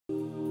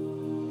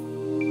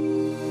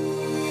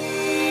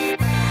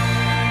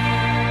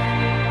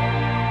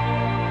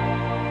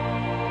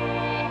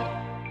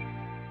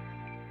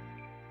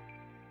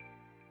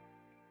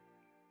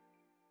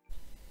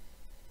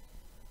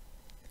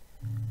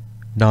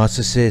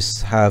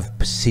Narcissists have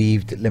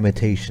perceived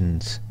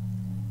limitations.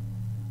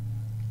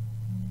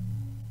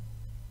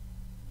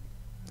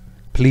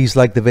 Please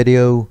like the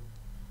video,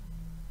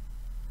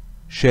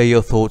 share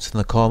your thoughts in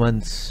the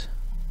comments,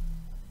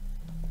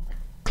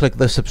 click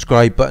the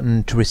subscribe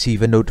button to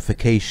receive a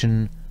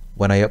notification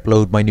when I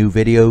upload my new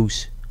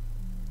videos,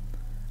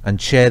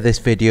 and share this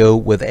video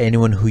with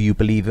anyone who you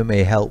believe it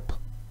may help.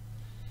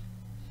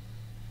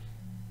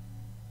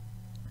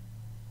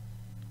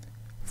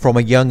 From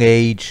a young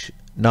age,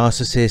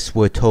 narcissists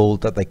were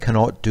told that they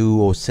cannot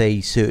do or say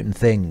certain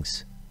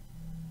things.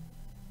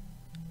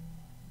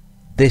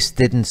 This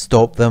didn't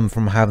stop them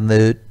from having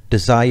the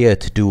desire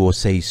to do or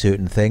say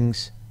certain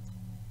things.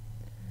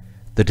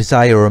 The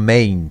desire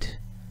remained,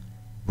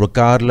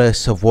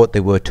 regardless of what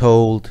they were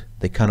told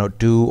they cannot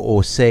do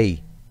or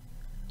say.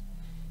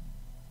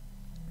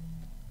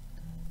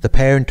 The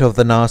parent of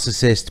the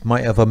narcissist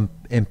might have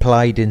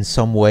implied in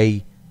some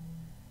way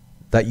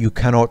that you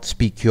cannot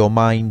speak your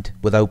mind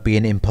without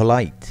being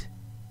impolite.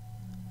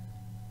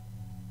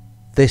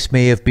 This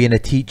may have been a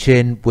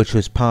teaching which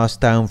was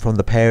passed down from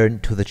the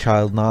parent to the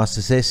child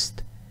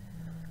narcissist,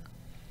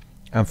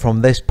 and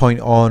from this point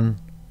on,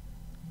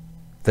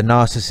 the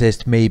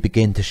narcissist may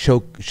begin to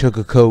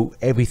sugarcoat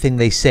everything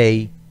they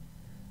say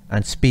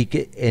and speak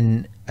it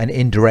in an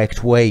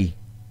indirect way.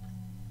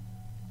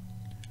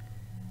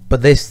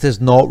 But this does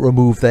not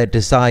remove their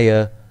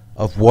desire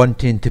of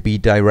wanting to be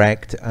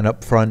direct and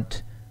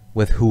upfront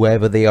with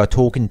whoever they are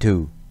talking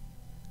to,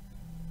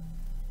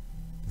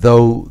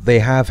 though they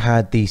have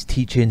had these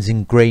teachings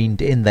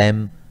ingrained in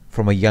them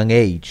from a young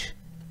age.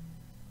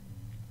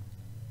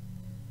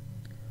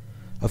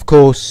 Of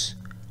course,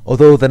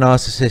 although the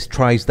narcissist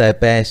tries their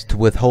best to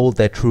withhold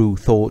their true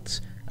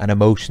thoughts and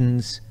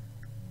emotions,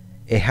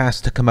 it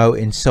has to come out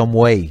in some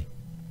way.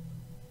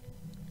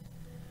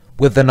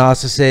 With the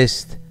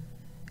narcissist,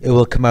 it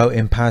will come out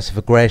in passive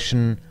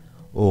aggression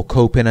or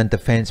coping and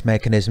defense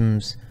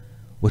mechanisms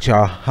which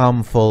are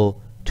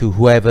harmful to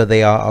whoever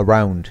they are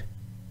around.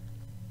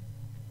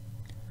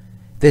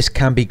 This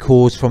can be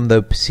caused from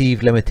the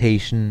perceived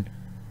limitation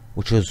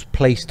which was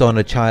placed on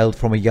a child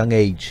from a young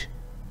age.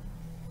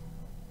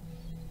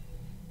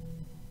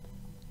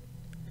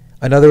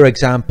 Another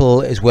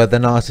example is where the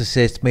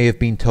narcissist may have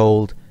been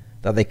told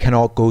that they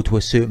cannot go to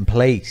a certain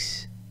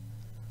place.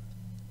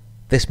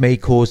 This may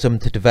cause them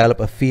to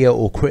develop a fear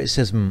or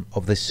criticism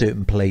of this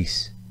certain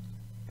place.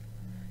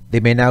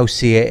 They may now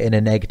see it in a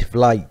negative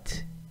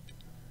light.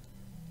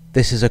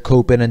 This is a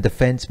coping and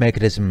defense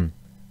mechanism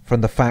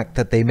from the fact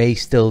that they may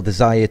still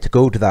desire to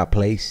go to that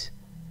place.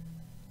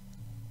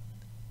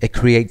 It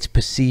creates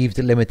perceived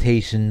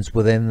limitations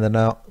within the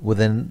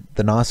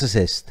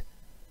narcissist.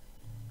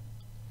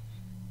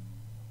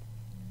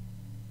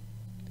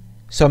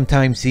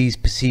 Sometimes these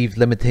perceived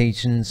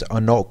limitations are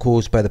not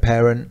caused by the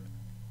parent.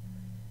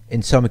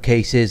 In some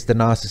cases, the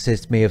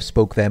narcissist may have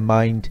spoke their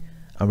mind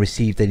and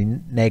received a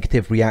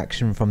negative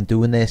reaction from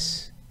doing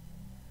this.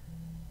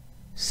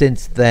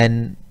 Since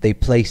then, they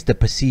place the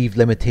perceived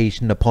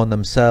limitation upon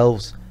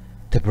themselves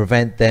to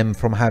prevent them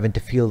from having to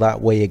feel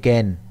that way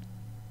again,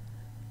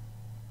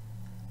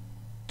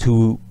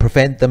 to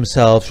prevent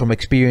themselves from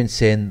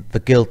experiencing the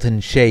guilt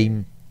and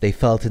shame they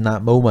felt in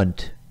that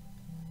moment.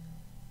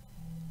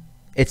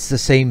 It's the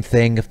same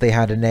thing if they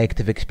had a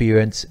negative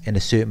experience in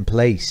a certain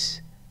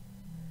place,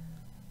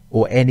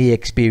 or any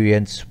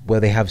experience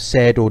where they have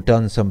said or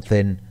done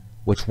something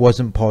which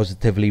wasn't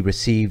positively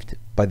received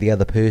by the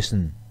other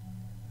person,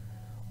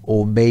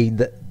 or made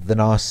the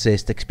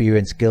narcissist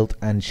experience guilt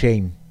and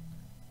shame.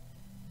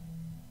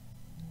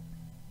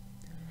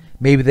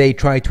 Maybe they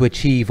tried to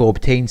achieve or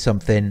obtain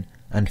something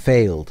and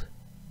failed.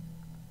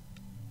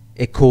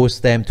 It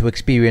caused them to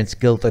experience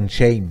guilt and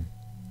shame.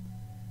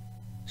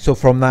 So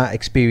from that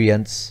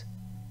experience,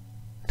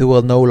 they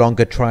will no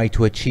longer try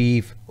to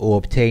achieve or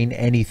obtain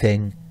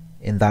anything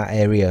in that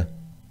area.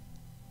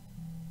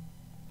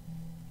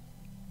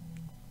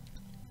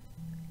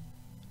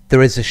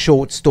 There is a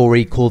short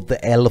story called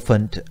The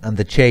Elephant and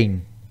the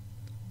Chain.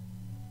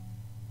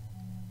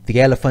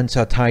 The elephants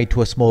are tied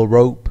to a small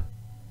rope,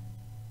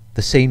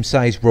 the same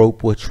size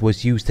rope which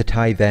was used to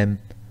tie them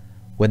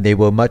when they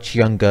were much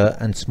younger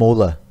and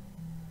smaller.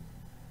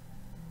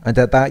 And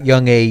at that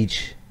young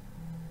age,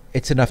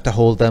 it's enough to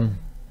hold them.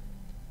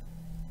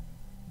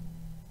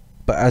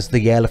 But as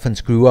the elephants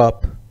grew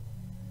up,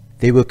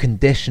 they were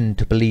conditioned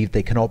to believe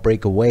they cannot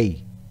break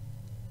away.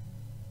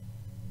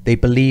 They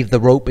believe the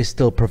rope is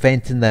still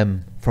preventing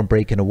them from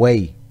breaking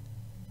away,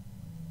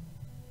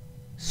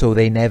 so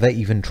they never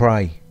even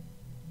try.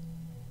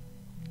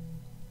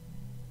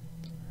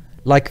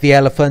 Like the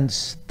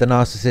elephants, the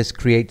narcissist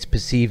creates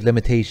perceived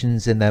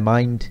limitations in their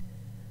mind.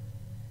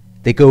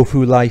 They go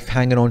through life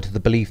hanging on to the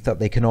belief that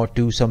they cannot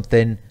do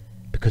something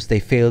because they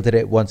failed at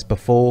it once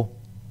before,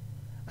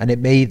 and it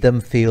made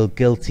them feel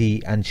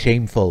guilty and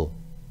shameful.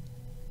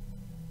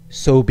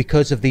 So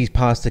because of these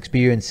past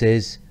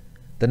experiences,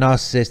 the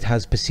narcissist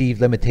has perceived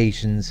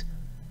limitations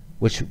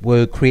which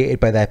were created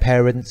by their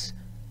parents,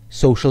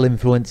 social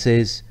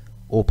influences,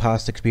 or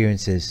past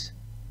experiences.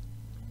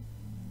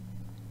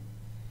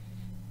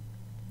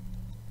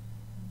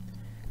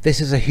 This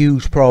is a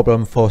huge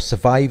problem for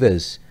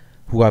survivors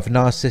who have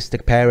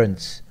narcissistic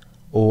parents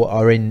or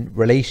are in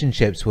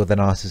relationships with a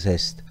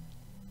narcissist.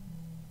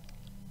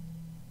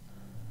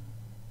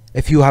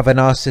 If you have a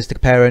narcissistic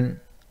parent,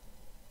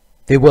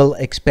 they will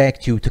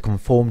expect you to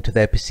conform to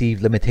their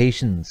perceived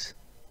limitations.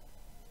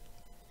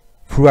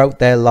 Throughout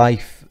their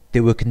life, they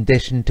were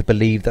conditioned to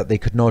believe that they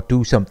could not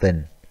do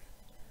something.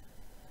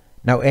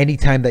 Now, any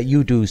time that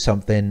you do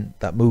something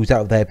that moves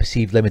out of their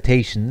perceived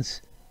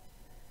limitations,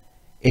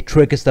 it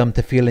triggers them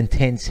to feel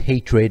intense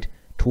hatred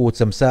towards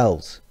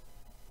themselves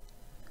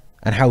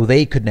and how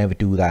they could never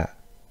do that,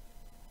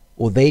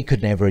 or they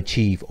could never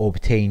achieve or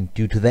obtain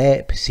due to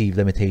their perceived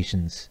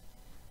limitations.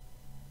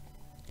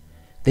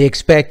 They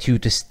expect you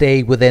to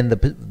stay within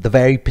the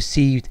very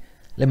perceived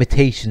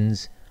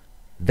limitations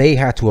they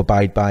had to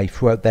abide by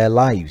throughout their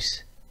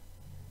lives.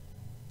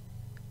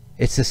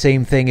 It's the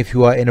same thing if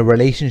you are in a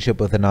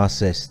relationship with a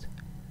narcissist.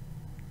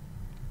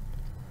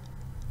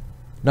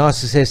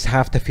 Narcissists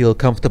have to feel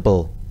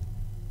comfortable.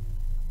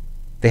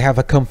 They have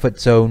a comfort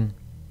zone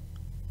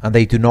and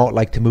they do not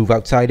like to move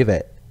outside of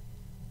it.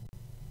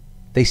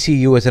 They see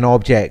you as an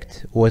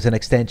object or as an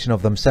extension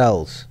of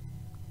themselves.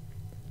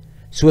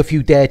 So if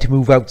you dare to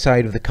move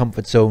outside of the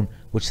comfort zone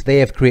which they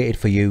have created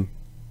for you,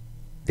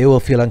 they will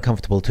feel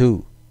uncomfortable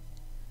too.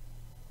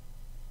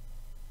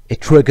 It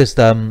triggers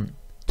them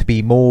to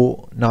be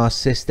more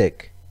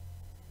narcissistic,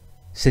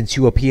 since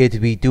you appear to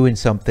be doing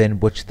something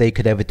which they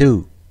could never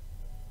do.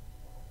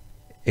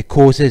 It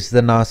causes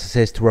the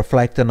narcissist to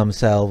reflect on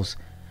themselves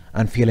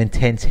and feel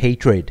intense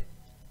hatred.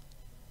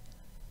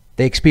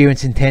 They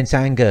experience intense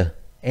anger,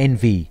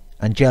 envy,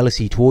 and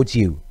jealousy towards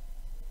you.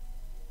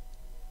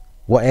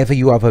 Whatever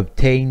you have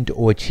obtained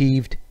or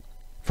achieved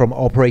from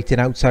operating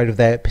outside of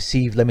their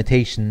perceived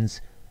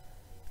limitations,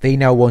 they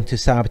now want to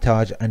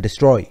sabotage and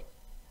destroy.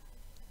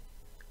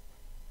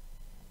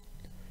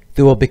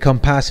 They will become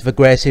passive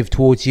aggressive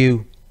towards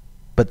you,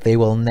 but they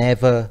will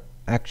never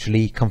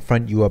actually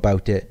confront you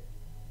about it,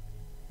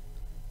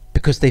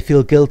 because they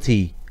feel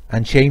guilty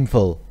and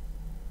shameful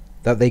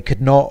that they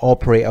could not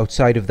operate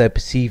outside of their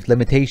perceived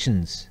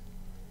limitations.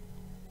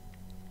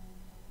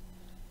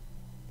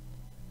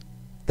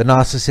 The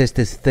narcissist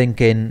is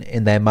thinking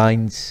in their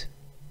minds,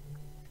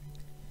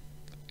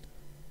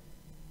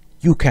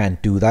 "You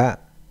can't do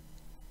that.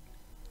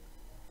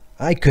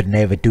 I could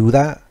never do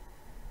that.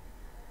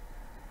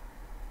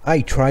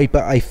 I tried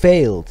but I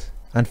failed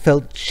and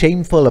felt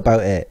shameful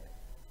about it,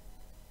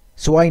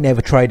 so I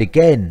never tried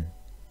again.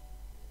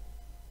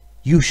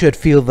 You should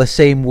feel the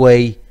same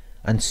way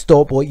and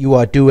stop what you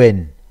are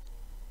doing.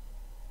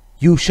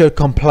 You should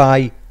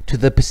comply to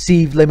the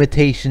perceived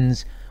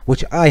limitations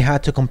which I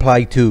had to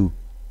comply to."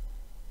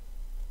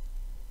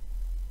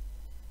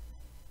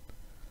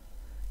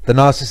 The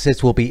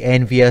narcissist will be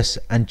envious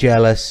and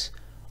jealous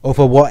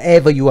over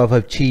whatever you have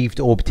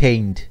achieved or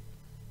obtained.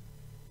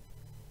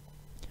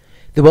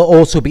 They will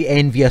also be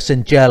envious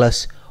and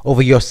jealous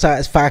over your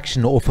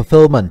satisfaction or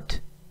fulfillment.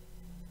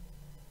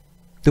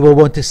 They will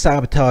want to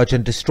sabotage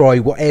and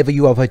destroy whatever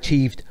you have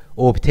achieved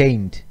or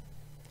obtained.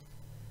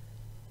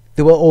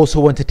 They will also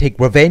want to take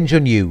revenge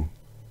on you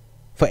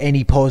for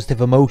any positive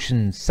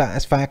emotions,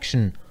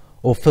 satisfaction,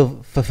 or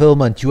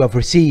fulfillment you have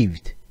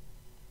received.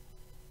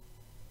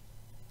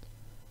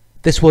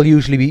 This will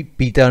usually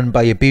be done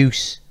by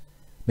abuse,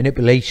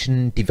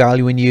 manipulation,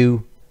 devaluing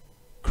you,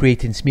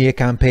 creating smear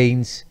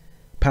campaigns,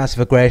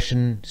 passive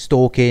aggression,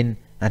 stalking,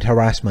 and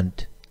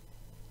harassment.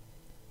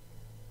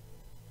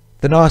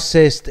 The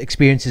narcissist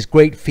experiences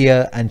great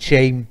fear and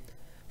shame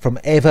from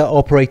ever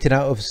operating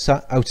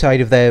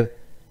outside of their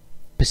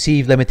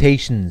perceived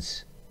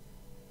limitations.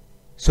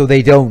 So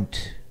they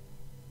don't.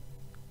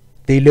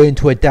 They learn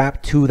to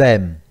adapt to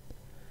them.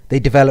 They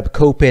develop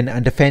coping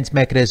and defense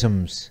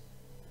mechanisms.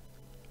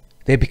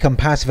 They become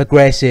passive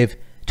aggressive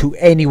to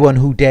anyone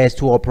who dares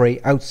to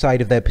operate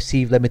outside of their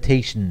perceived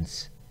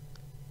limitations.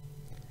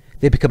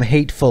 They become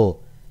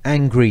hateful,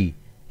 angry,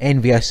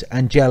 envious,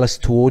 and jealous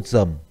towards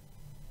them.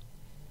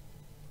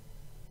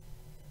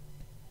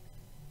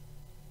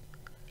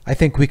 I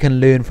think we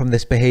can learn from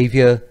this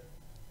behavior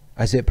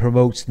as it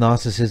promotes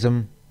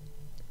narcissism.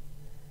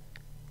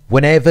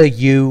 Whenever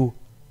you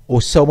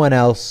or someone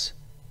else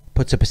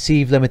puts a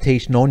perceived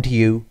limitation onto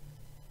you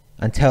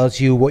and tells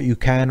you what you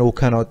can or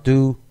cannot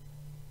do,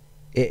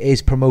 it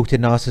is promoting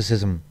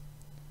narcissism.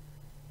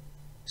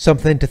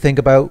 Something to think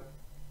about.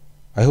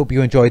 I hope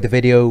you enjoyed the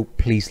video.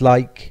 Please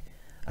like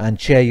and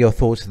share your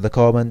thoughts in the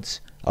comments.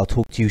 I'll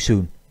talk to you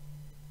soon.